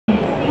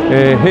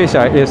弊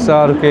社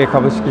SRK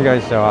株式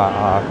会社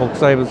は国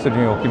際物流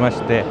におきま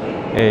して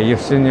輸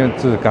出入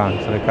通関、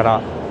それから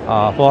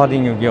フォワーデ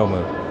ィング業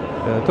務、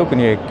特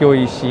に越境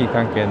EC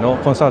関係の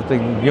コンサルテ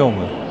ィング業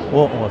務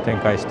を展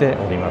開して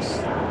おりま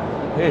す。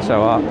弊社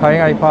は海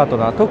外パート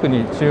ナー、特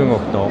に中国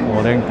と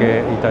連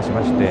携いたし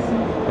まして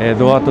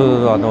ドアト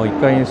ゥドアの一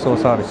回輸送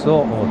サービス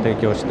を提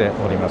供して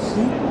おります。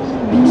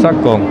昨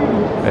今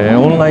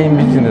オンライン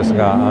ビジネス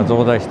が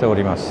増大してお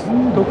ります。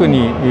特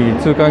に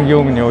通関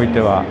業務におい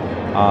ては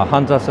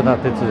煩雑な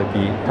手続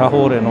き、他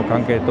方例の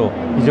関係と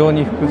非常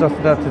に複雑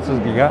な手続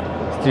きが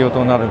必要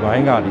となる場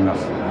合がありま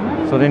す。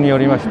それによ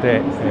りまし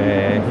て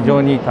非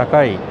常に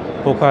高い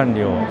保管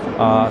料、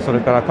それ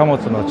から貨物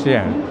の遅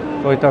延、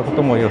そういったこ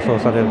とも予想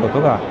されるこ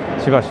とが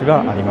しばし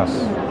ばありま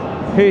す。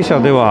弊社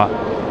では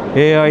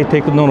AI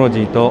テクノロ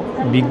ジーと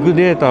ビッグ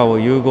データを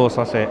融合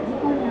させ、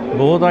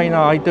膨大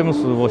なアイテム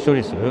数を処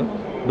理する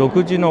独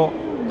自の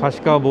可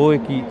視化貿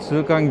易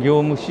通関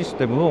業務シス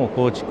テムを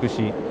構築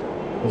し、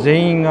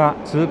全員が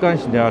通関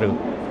士である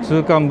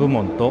通関部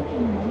門と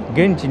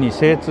現地に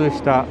精通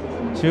した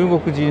中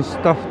国人ス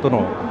タッフと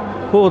の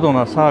高度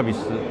なサービ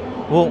ス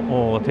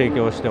を提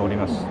供しており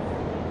ます。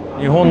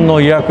日本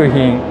の医薬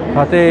品、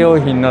家庭用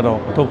品など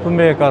トップ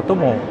メーカーと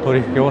も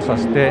取引をさ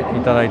せて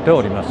いただいて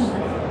おります。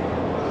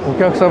お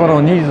客様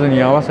のニーズ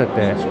に合わせ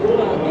て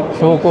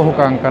倉庫保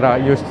管から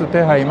輸出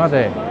手配ま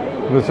で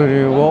物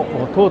流を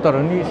トータ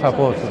ルにサ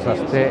ポートさ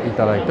せてい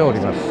ただいてお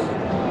ります。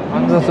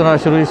煩雑な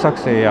書類作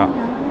成や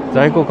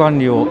在庫管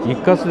理を一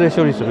括で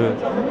処理する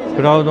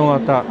クラウド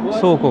型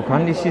倉庫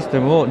管理システ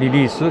ムをリ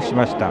リースし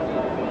ました。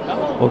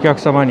お客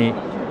様に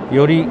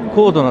より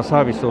高度なサ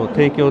ービスを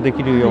提供で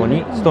きるよう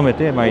に努め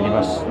てまいり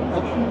ます。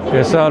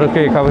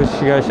SRK 株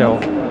式会社を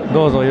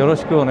どうぞよろ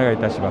しくお願いい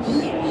たします。